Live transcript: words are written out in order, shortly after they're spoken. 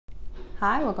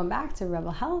Hi, welcome back to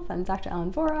Rebel Health. I'm Dr.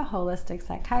 Ellen Vora, holistic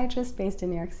psychiatrist based in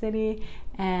New York City,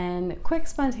 and quick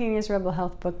spontaneous Rebel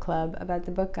Health book club about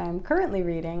the book I'm currently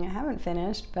reading. I haven't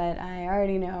finished, but I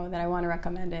already know that I want to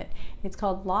recommend it. It's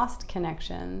called Lost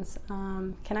Connections.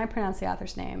 Can I pronounce the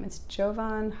author's name? It's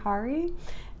johannhari.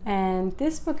 And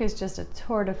this book is just a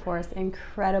tour de force,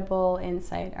 incredible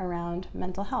insight around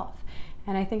mental health.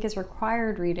 And I think it's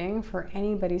required reading for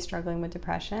anybody struggling with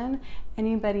depression,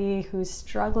 anybody who's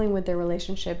struggling with their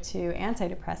relationship to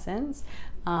antidepressants,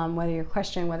 whether you're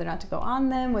questioning whether or not to go on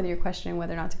them, whether you're questioning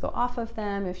whether or not to go off of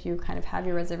them, if you kind of have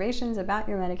your reservations about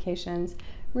your medications,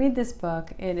 read this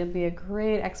book. It'll be a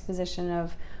great exposition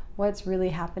of what's really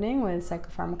happening with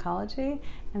psychopharmacology,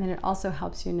 and then it also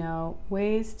helps you know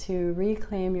ways to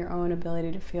reclaim your own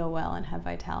ability to feel well and have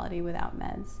vitality without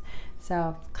meds.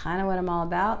 So it's kind of what I'm all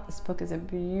about. This book is a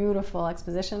beautiful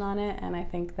exposition on it, and I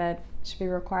think that it should be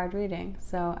required reading.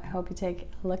 So I hope you take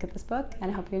a look at this book,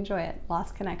 and I hope you enjoy it.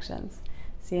 Lost Connections.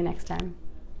 See you next time.